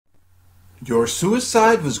Your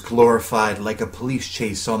suicide was glorified like a police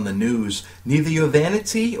chase on the news. Neither your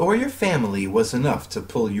vanity or your family was enough to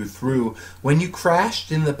pull you through. When you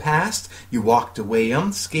crashed in the past, you walked away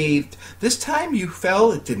unscathed. This time you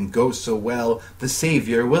fell, it didn't go so well. The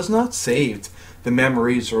saviour was not saved. The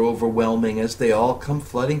memories are overwhelming as they all come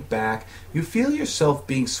flooding back. You feel yourself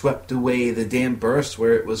being swept away, the dam burst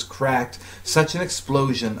where it was cracked. Such an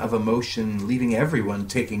explosion of emotion, leaving everyone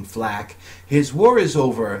taking flak. His war is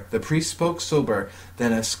over, the priest spoke sober,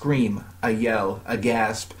 then a scream, a yell, a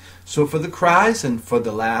gasp. So for the cries and for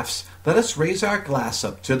the laughs, let us raise our glass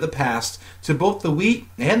up to the past, to both the wheat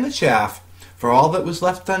and the chaff, for all that was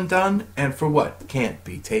left undone, and for what can't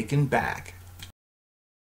be taken back.